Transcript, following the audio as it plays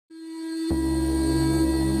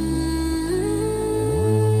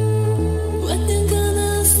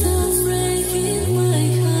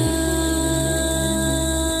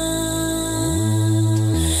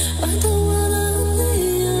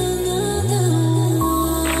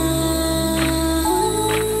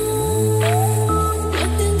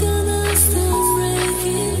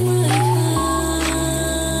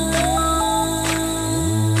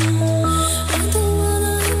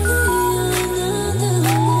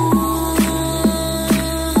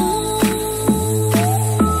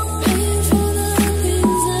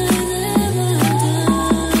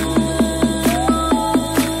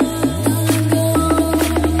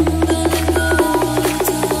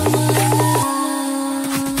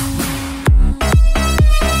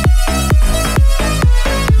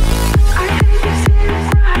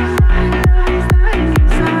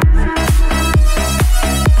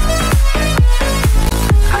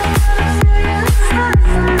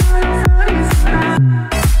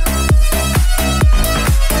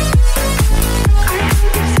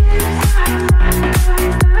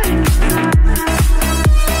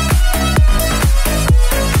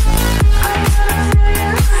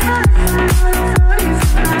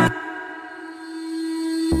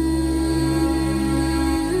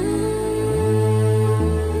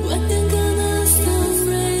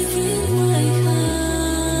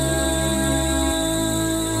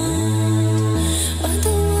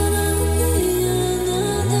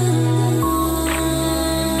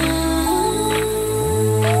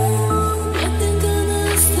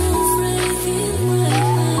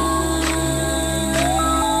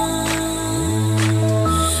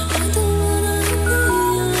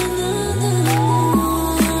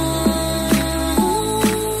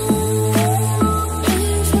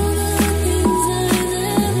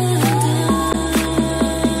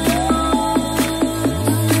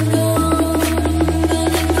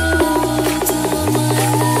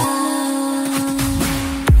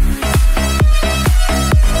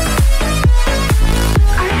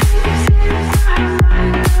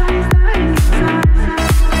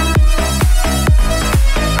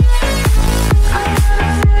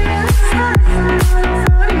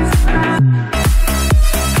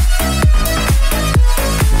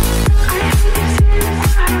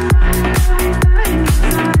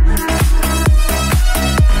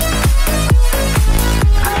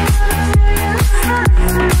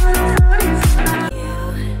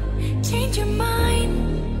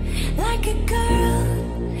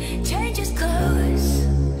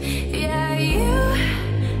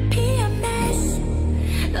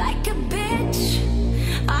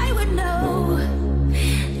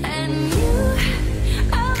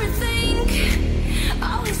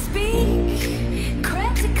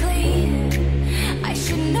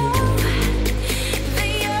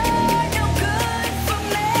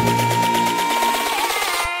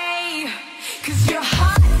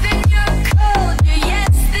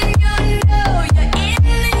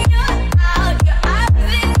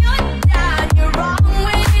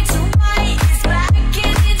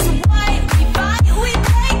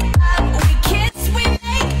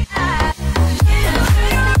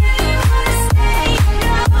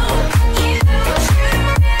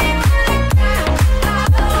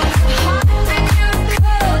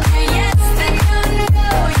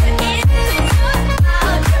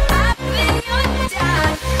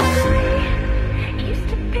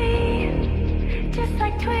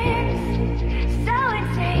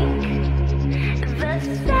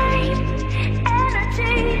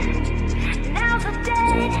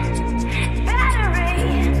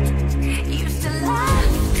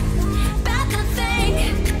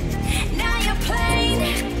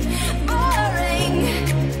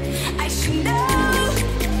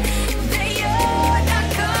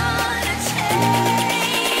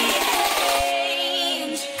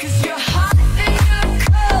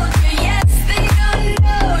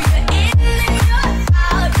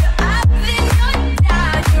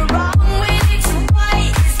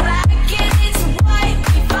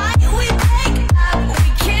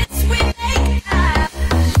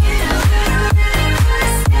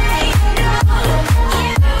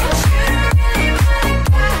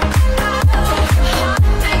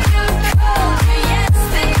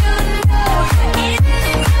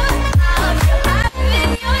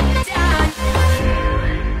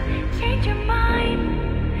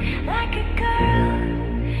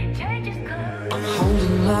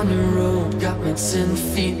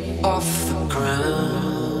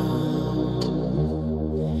around.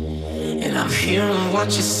 And I'm hearing what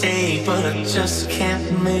you say, but I just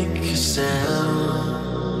can't make a sound.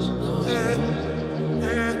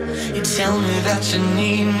 You tell me that you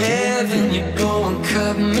need me, then you go and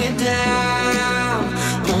cut me down.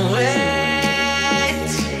 But wait,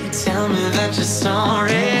 you tell me that you're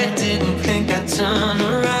sorry, didn't think I'd turn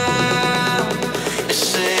around. You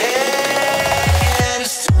say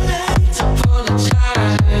it's too late to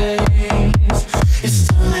apologize. It's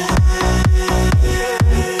too late.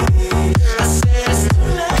 I said it's too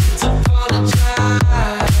late to apologize.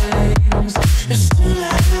 It's too late.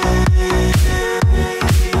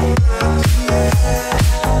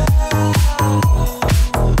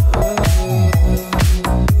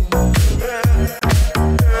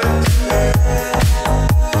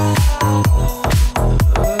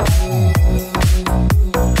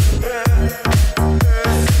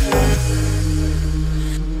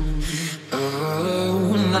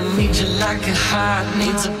 Like a heart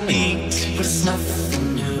needs a beat, but it's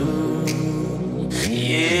nothing new.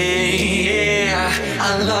 Yeah, I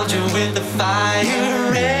loved you with the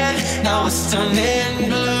fire red, now it's turning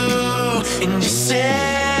blue. And you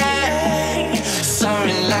say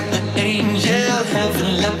sorry like the angel, heaven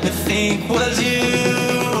let me think was you.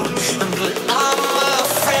 But I'm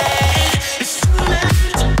afraid it's too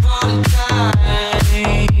late to apologize.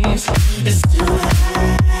 It's too late.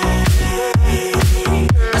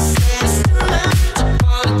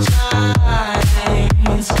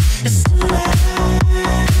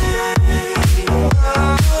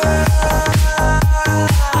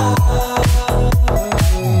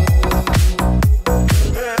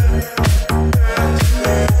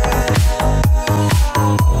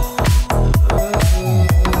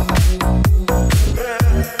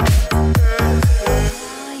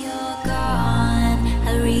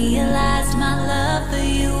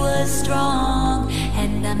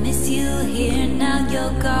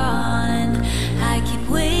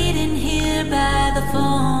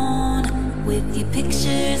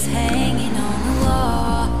 Pictures hanging on the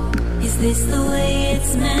wall. Is this the way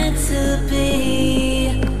it's meant to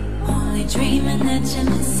be? Only dreaming that you're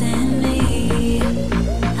missing me.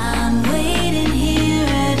 I'm waiting here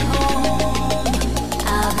at home.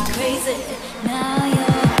 I'll be crazy now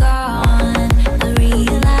you're gone. I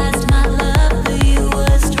realized my love for you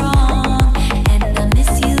was strong, and I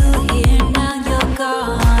miss you here now you're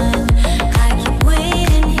gone. I keep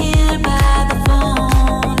waiting here by the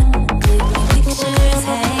phone with your pictures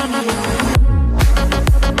hanging on.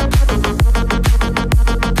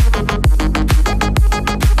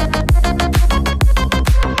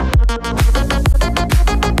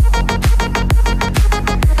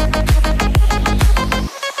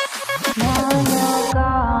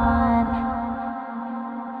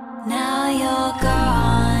 Now you're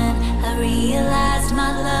gone. I realized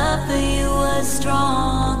my love for you was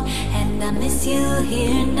strong, and I miss you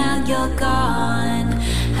here now you're gone.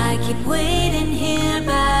 I keep waiting here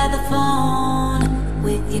by the phone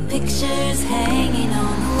with your pictures hanging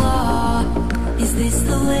on the wall. Is this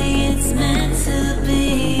the way it's meant to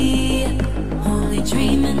be? Only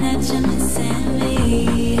dreaming that you're missing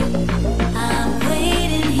me. I'm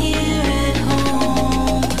waiting here at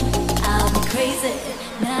home. I'll be crazy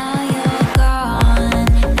now you're gone.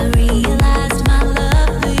 I realized my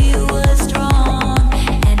love for you was strong,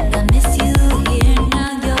 and I miss you here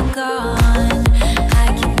now you're gone. I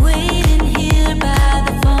keep waiting here by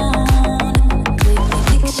the phone with your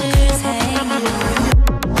pictures hanging on.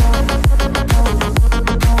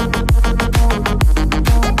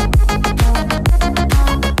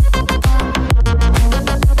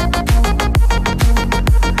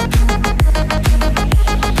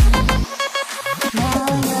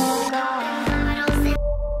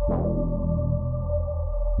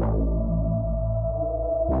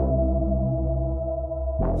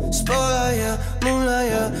 Spotlight, yeah, moonlight,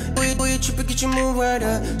 yeah. Boy, you trippin', get your move right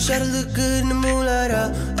up. Shadow look good in the moonlight, all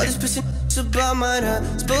this pussy about mine,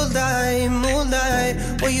 Spotlight,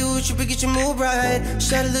 moonlight. Boy, you trippin', get your move right.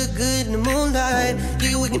 Shadow look good in the moonlight.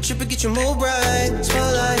 Yeah, we can trippin', get your move right.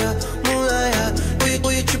 Spotlight, yeah, moonlight, yeah.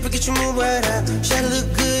 Boy, you trippin', get your move right. Shadow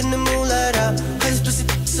look good in the moonlight, all this pussy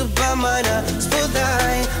about mine,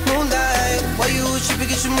 Spotlight, moonlight. Why you trippin',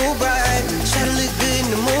 get your move right. Shadow look good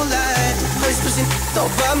in the moonlight. All this pussy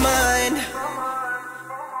don't buy mine.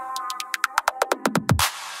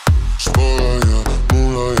 Spotlight, yeah,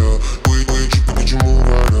 moonlight, yeah. Boy, you trippin', get your move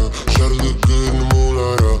right, Shadow look good in the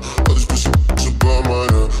moonlight, all this pussy about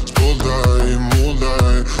mine, Spotlight,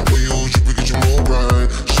 moonlight. Boy, you trippin', get your move right.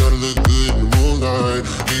 Shadow look good in the moonlight.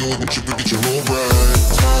 Yeah, you can trippin', get your move right.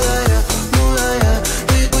 Spotlight, yeah, moonlight, yeah.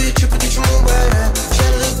 Boy, you trippin', get your move right.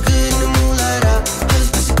 Shadow look good in the moonlight.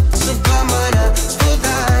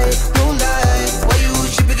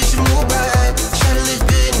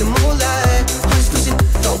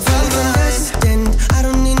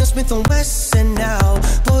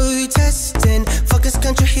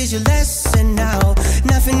 is your lesson now.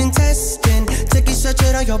 Nothing in testing, taking such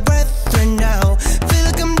out of your brethren now. Feel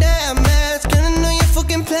like I'm damn mad, gonna know you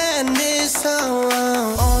fucking plan this. All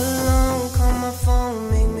alone, call my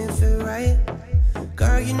phone, make me feel right.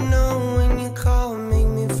 Girl, you know when you call, make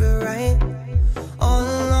me feel right. All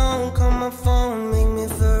alone, call my phone, make me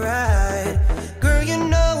feel right. Girl, you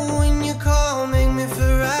know when you call, make me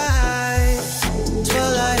feel right.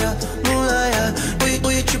 Spotlight, moonlight,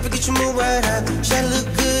 where you trippin', get your mood right up. Shawty look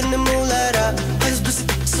good in the moonlight up. I just pussy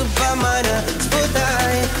so by mine up.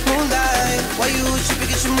 Spotlight, moonlight, why you trippin',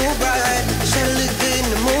 get your mood right. Shawty look good in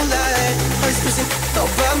the moonlight. I just pussy so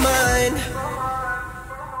by mine.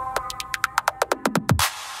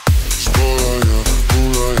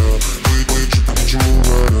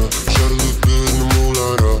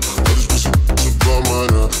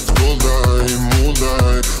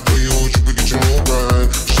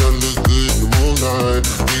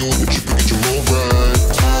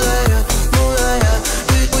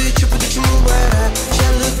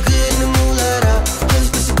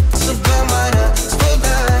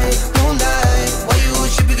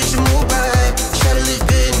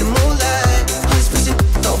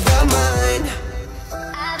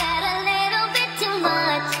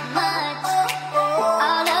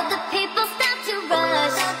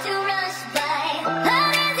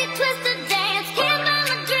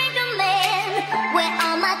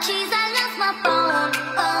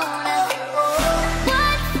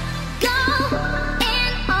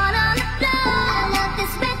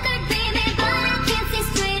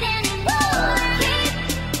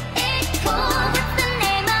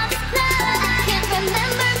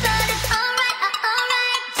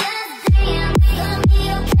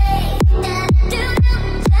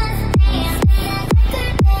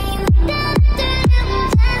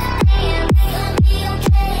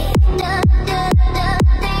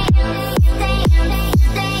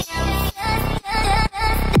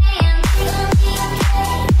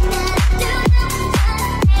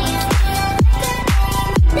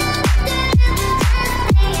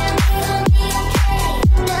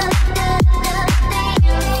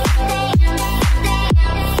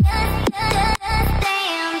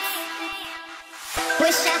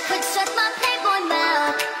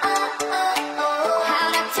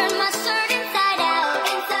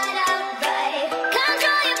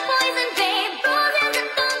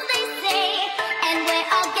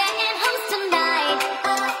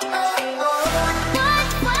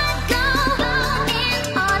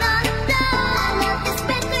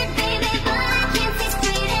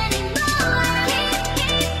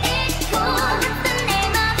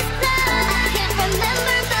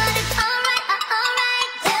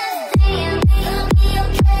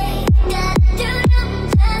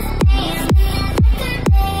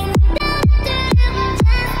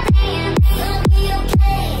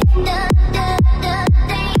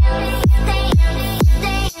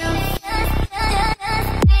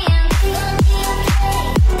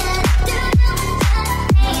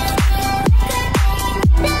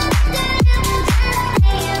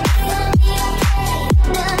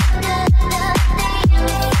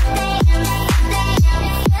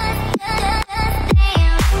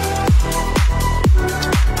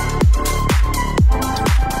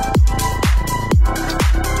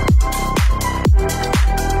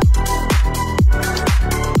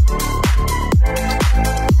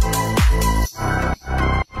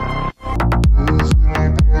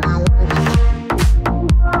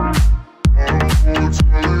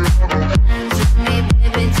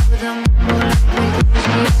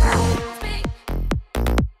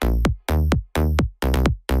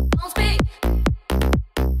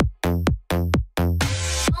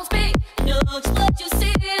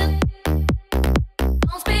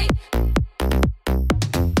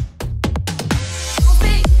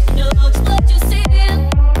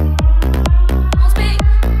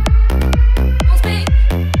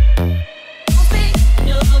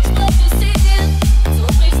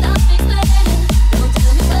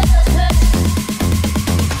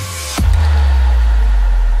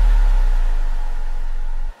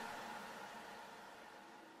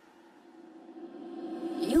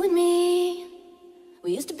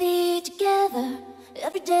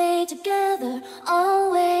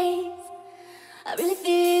 I really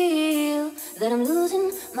feel that I'm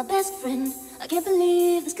losing my best friend. I can't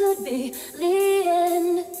believe this could be the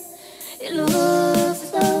end. It looks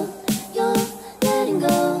as though you're letting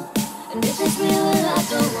go, and if it's real, well, I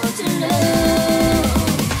don't want to know.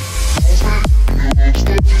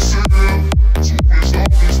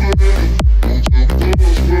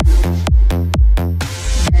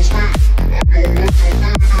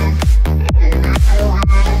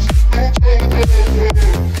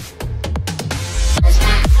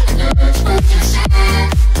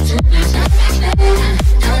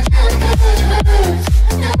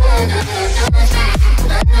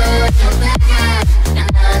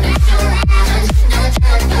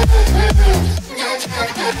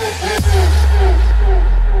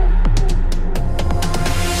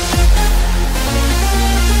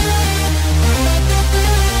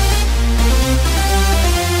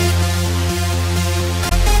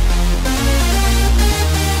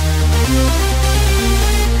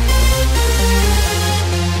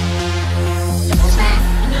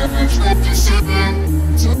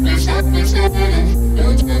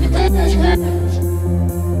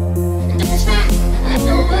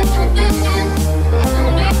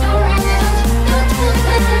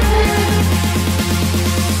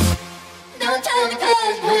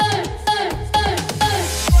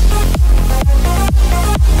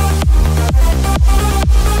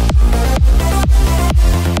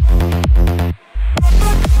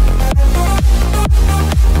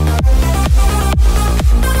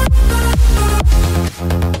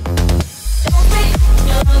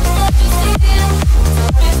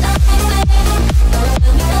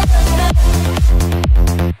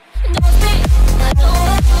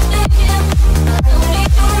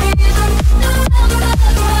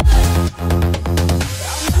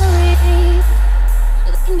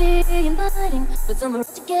 Somewhere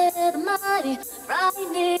together, mighty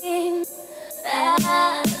frightening.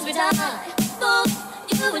 As we die, both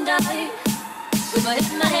you and I, with my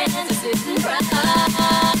head in my hands, we sit and cry.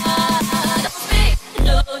 Don't speak,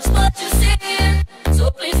 know just what you're seeing,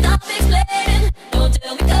 so please stop explaining. Don't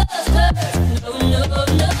tell me 'cause it hurts. No, no, no.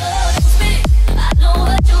 Don't speak, I know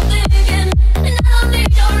what you're thinking, and I don't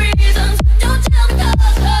need your reasons. Don't tell me 'cause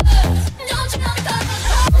it hurts. Don't tell me 'cause it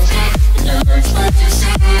hurts. Don't speak, know just what you're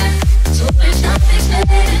seeing, so please stop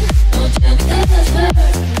explaining. Don't tell me 'cause it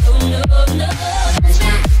hurts. No, no, no. Don't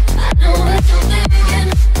speak, I know what you're thinking,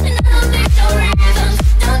 and I don't need your reasons.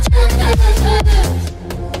 Don't tell me 'cause it hurts.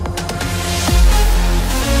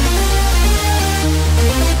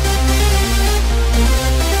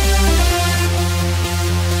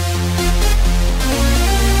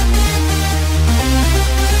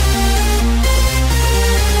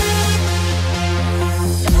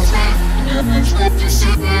 What you're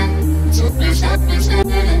saying, so please stop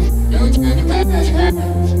explaining. Don't tell me 'cause it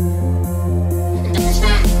hurts. Don't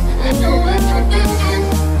stop, I know what you're thinking,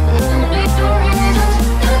 I don't need your reasons.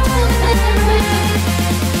 Don't tell me 'cause it hurts.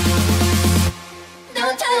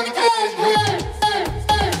 Don't tell me 'cause it hurts.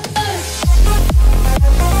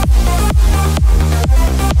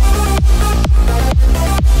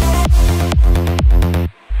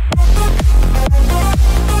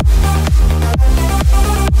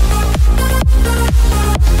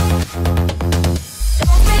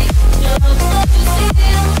 Don't speak, know what you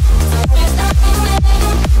see.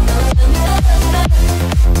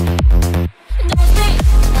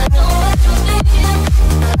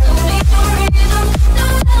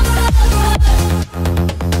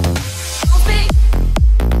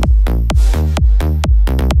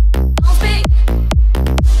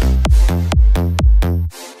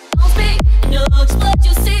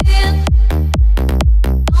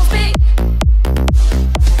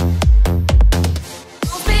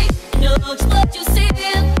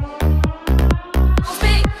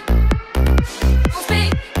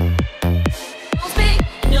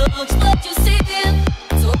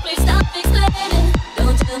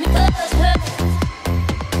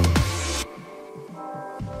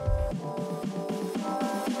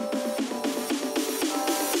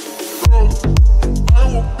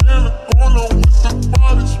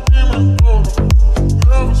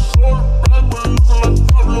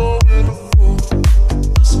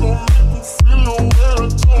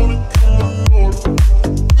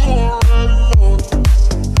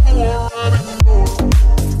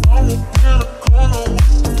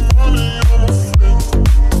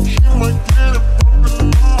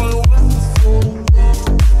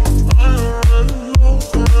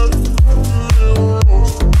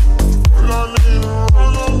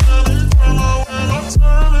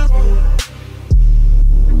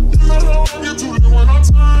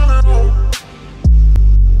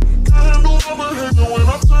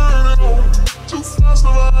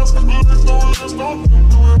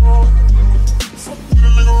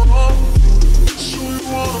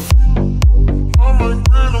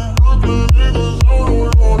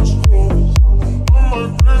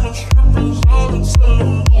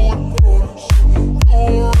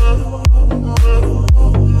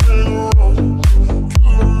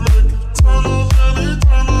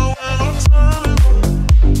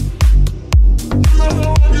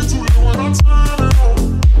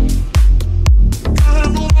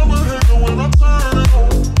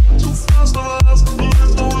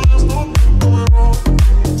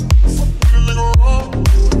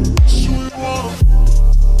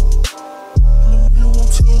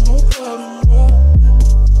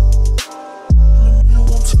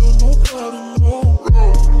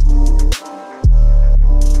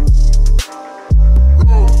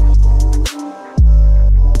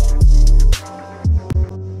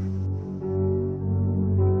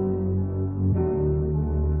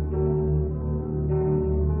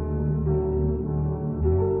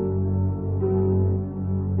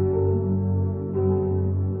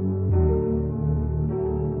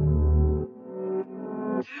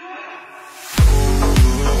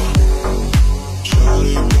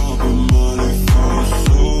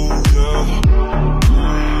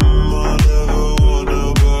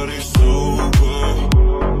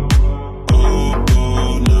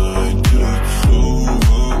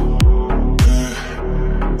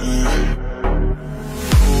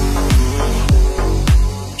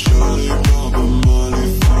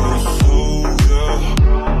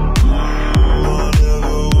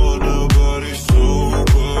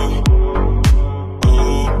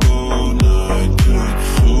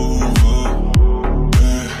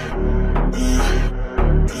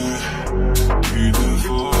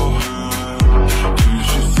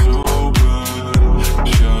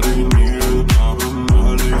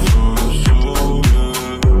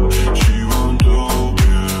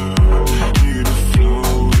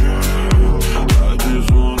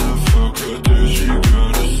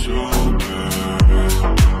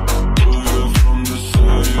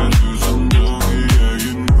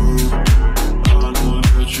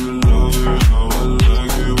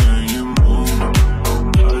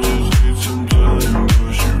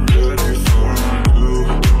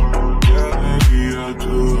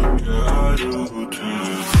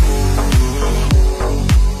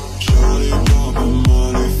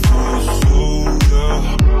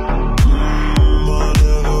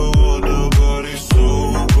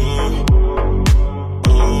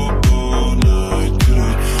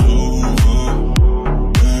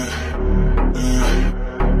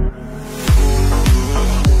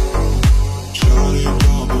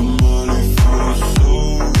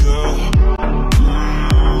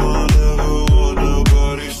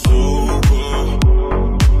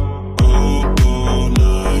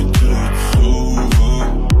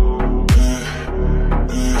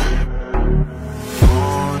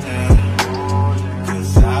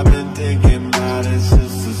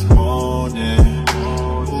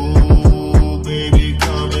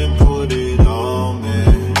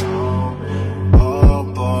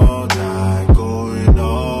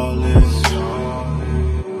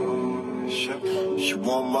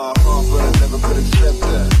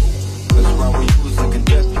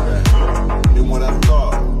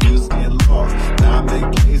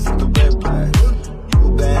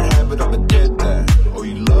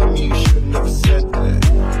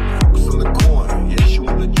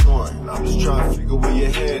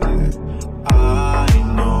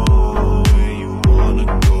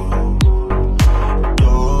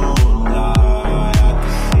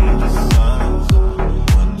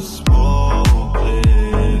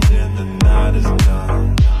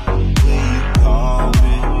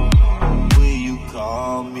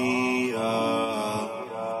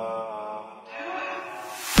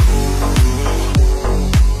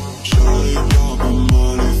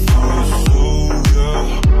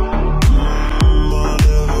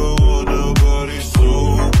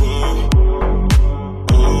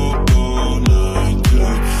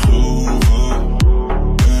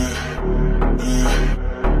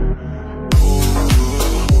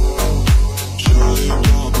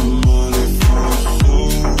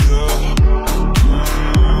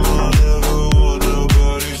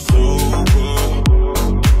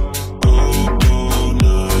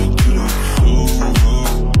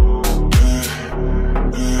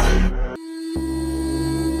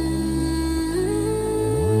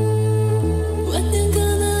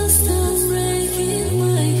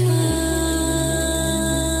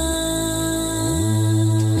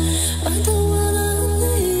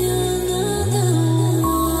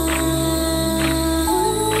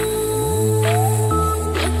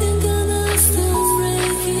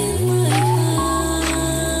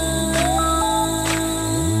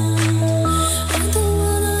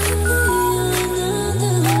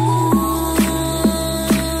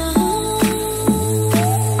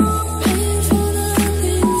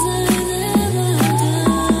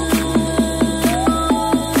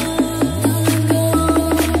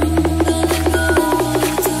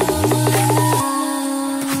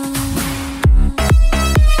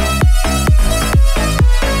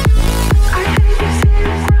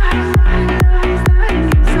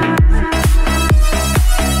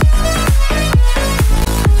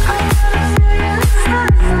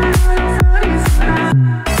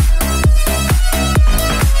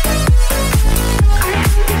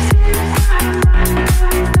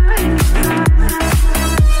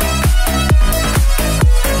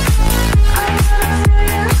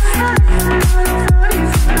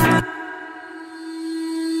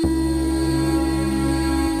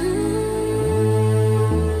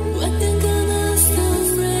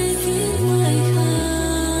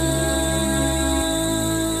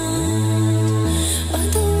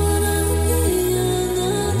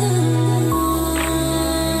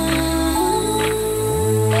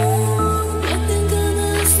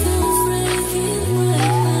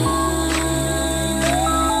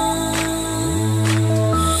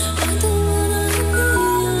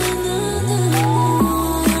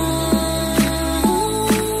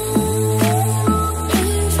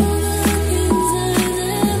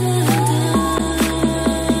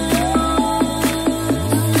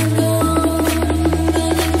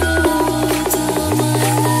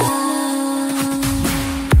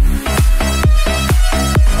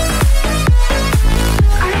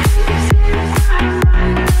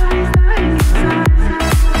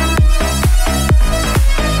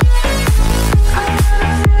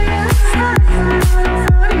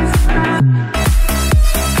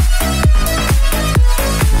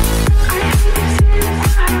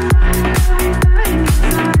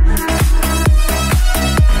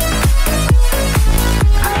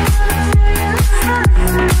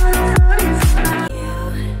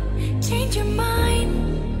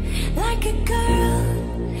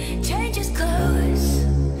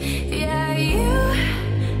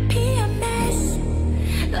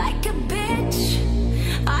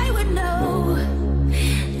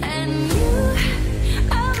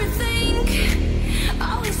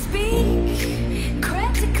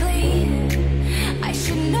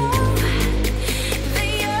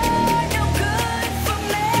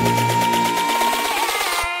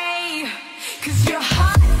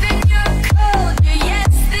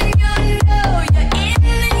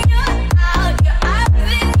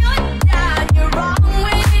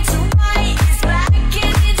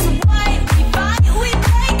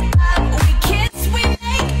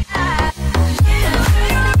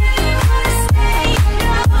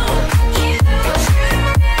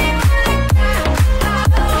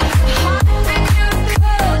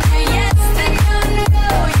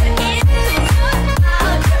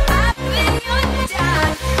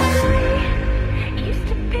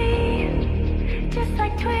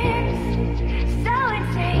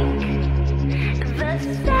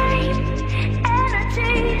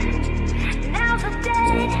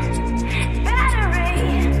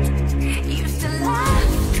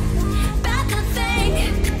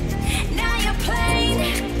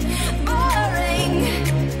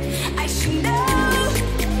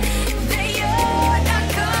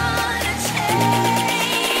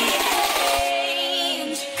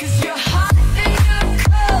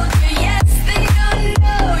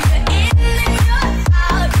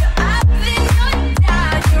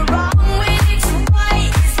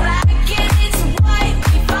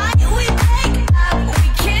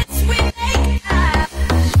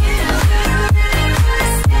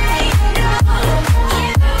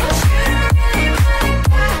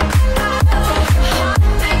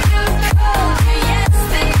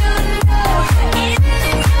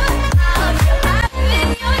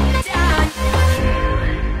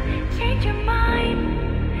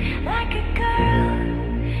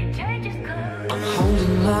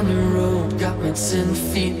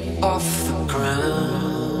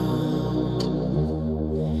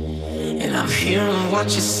 I'm hearing what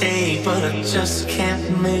you say, but I just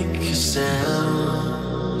can't make a sound.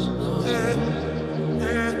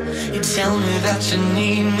 You tell me that you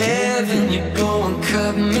need me, then you go and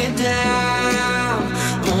cut me down.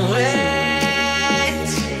 But wait,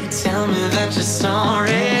 you tell me that you're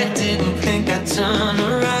sorry, didn't think I'd turn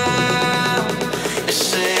around. You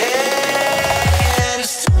say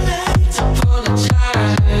it's too late to apologize.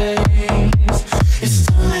 It's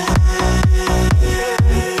too late.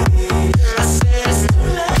 I said it's too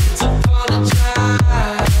late to apologize.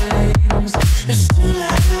 It's too late.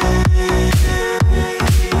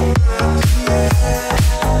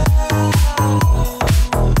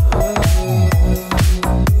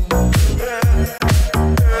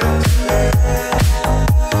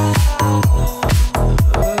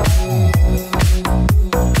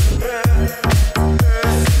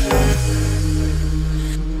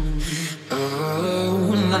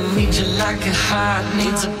 Like a heart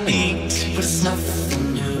needs a beat, but it's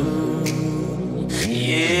nothing new.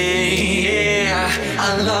 Yeah, I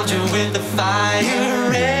loved you with the fire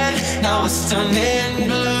red, now it's turning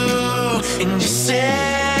blue. And you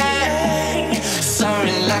say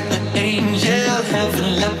sorry like the angel,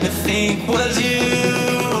 heaven let me think was you.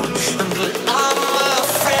 But I'm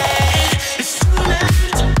afraid it's too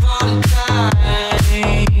late to apologize.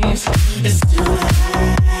 It's too late.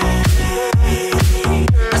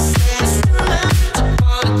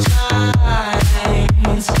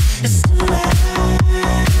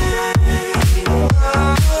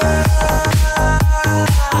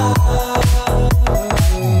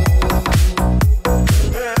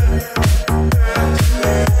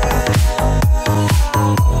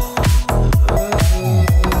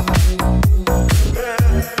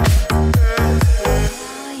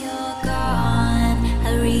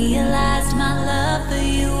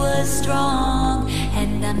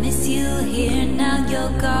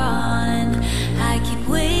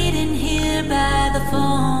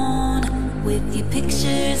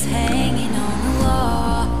 Pictures hanging on the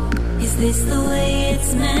wall. Is this the way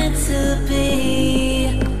it's meant to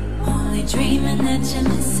be? Only dreaming that you're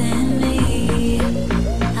missing me.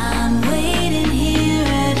 I'm waiting here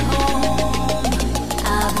at home.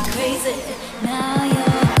 I'll be crazy now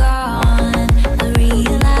you're gone. I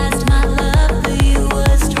realized my love for you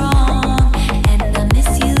was strong, and I miss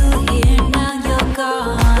you here now you're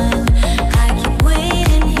gone. I keep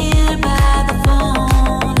waiting here by the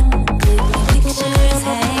phone with your pictures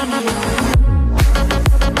hanging on.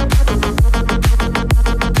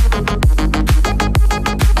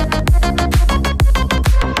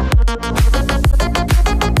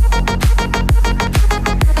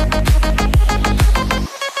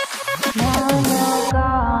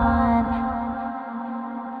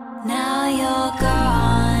 Now you're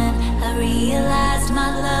gone. I realized my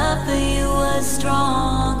love for you was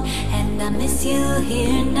strong, and I miss you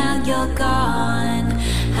here now you're gone.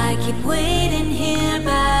 I keep waiting here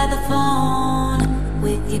by the phone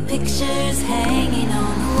with your pictures hanging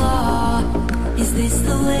on the wall. Is this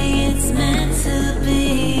the way it's meant to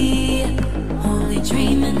be? Only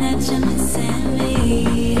dreaming that you're missing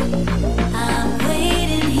me. I'm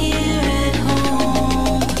waiting here at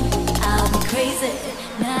home. I'll be crazy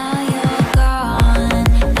now you're gone.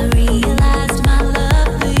 I realized my love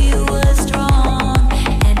for you was strong,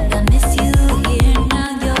 and I miss you here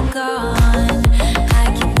now you're gone. I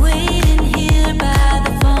keep waiting here by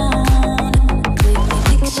the phone with your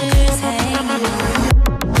pictures hanging on.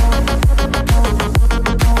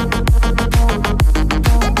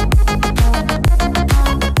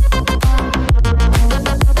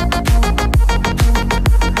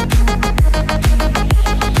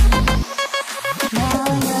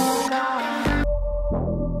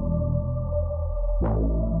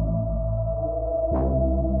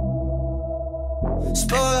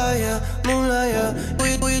 Spotlight, yeah, moonlight, yeah.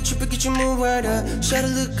 Boy, you trippin', get your mood right, Shadow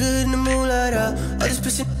look good in the moonlight, All this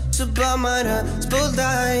pussy about mine,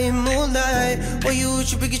 Spotlight, moonlight. Boy, you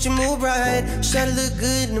trippin', get your mood right. Shadow look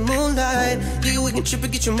good in the moonlight. Yeah, we can trip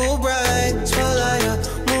and get your mood right. Spotlight, yeah,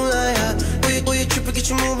 moonlight, yeah. Boy, you trippin', get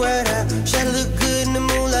your mood right, Shadow look good in the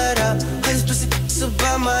moonlight, All this pussy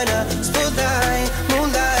about mine, Spotlight,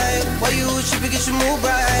 moonlight. Why you trippin', get your mood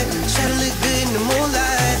right. Shadow look good in the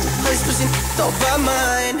moonlight. All this pussy about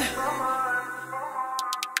mine.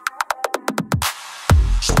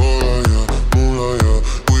 Spotlight, yeah, moonlight, yeah.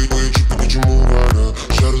 Boy, you trippin', get your mood right,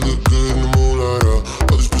 Shadow look good in the moonlight,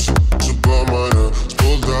 All this pussy about mine,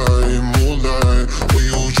 Spotlight, moonlight. Boy,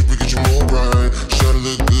 you trippin', get your mood right. Shadow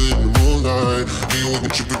look good in the moonlight. Yeah, you can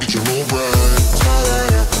trippin', get your mood right.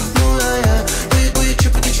 Spotlight, yeah, moonlight, yeah. Boy, you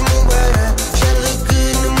trippin', get your mood right, Shadow look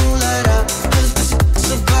good in the moonlight, All this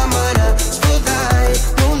pussy about mine, Spotlight,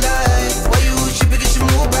 moonlight. Why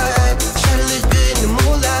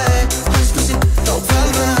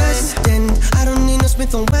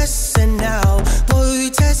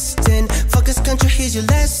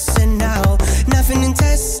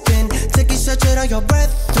your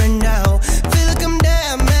breath right now. Feel like I'm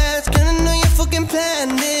damn mad, gonna know you fucking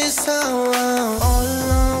planned this all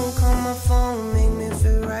alone, call my phone, make me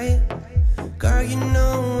feel right. Girl, you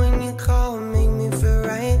know when you call, make me feel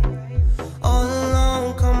right. All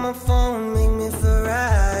alone, call my phone, make me feel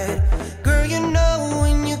right. Girl, you know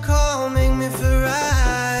when you call, make me feel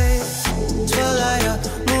right. Spotlight,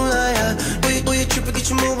 moonlight, boy, you trippin', get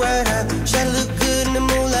your mood right up. Try to look good in the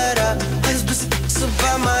moonlight up. I just pussy so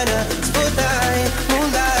by mine up. Spotlight,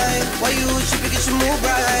 moonlight, why you trippin', get your mood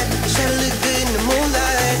right. Try to look good in the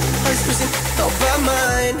moonlight. I just pussy so by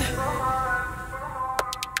mine.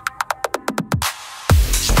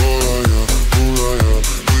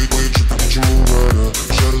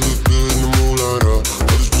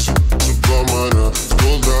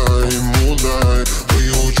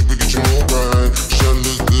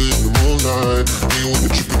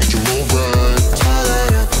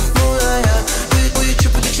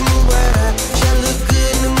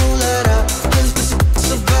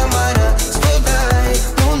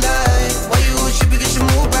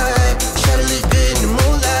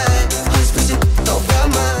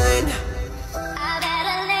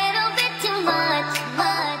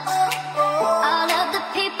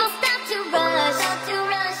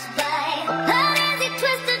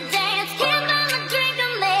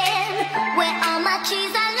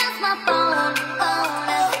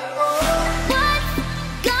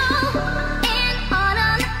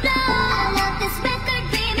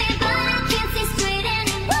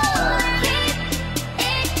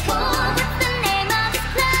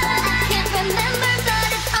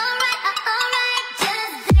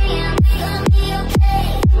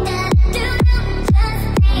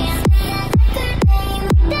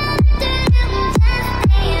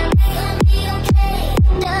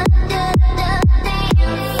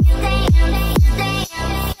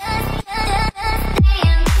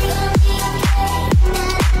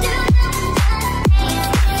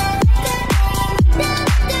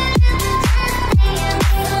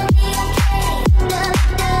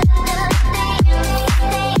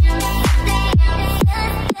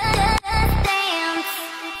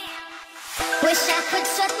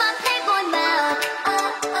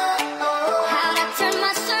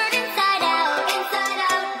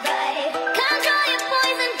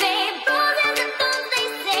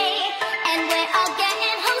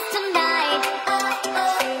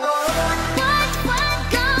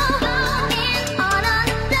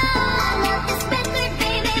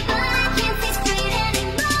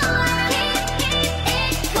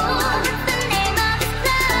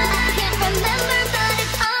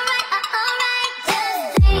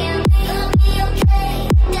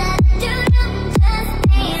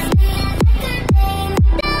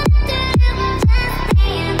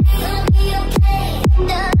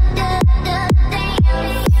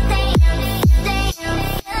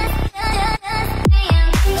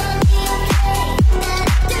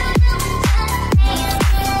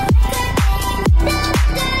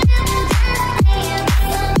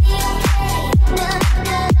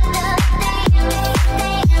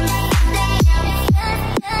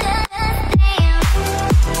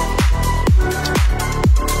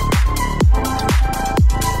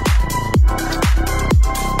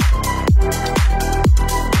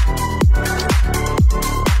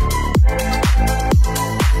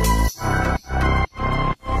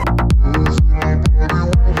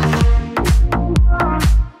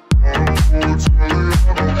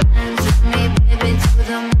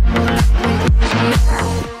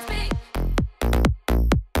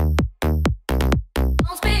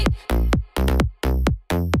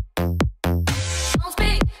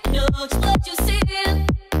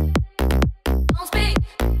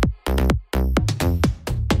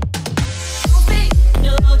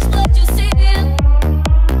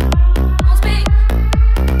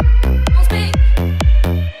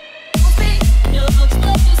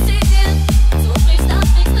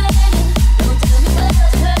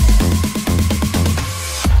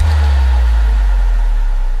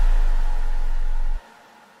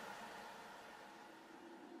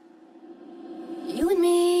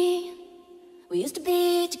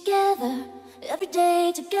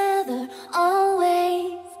 Together,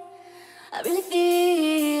 always. I really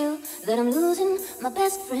feel that I'm losing my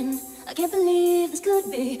best friend. I can't believe this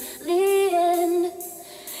could be the end.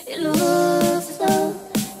 It looks as though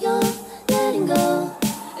you're letting go,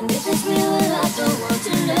 and if it's real, well, I don't want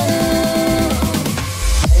to know.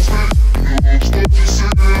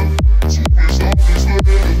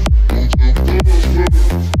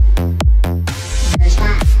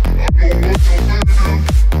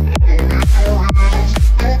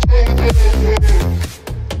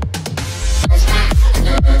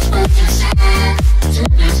 That's what you said.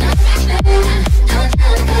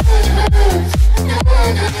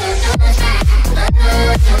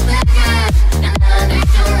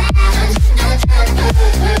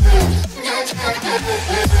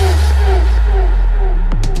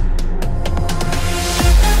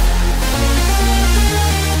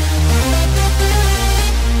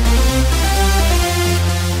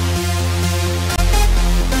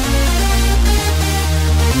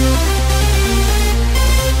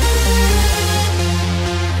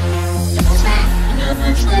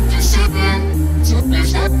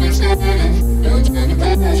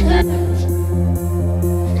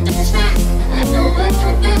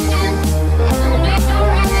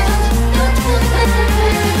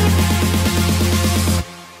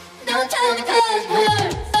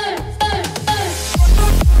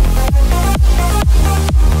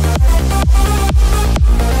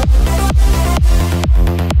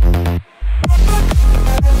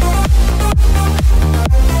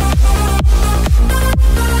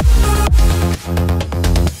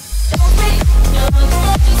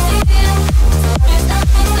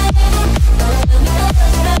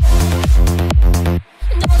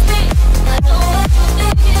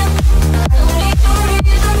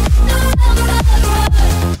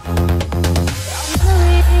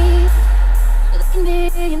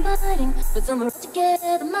 But some are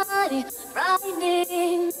together mighty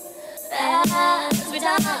frightening. As we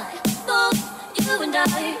die, both you and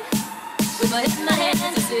I, with my head in my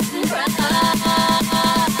hands, I sit and cry.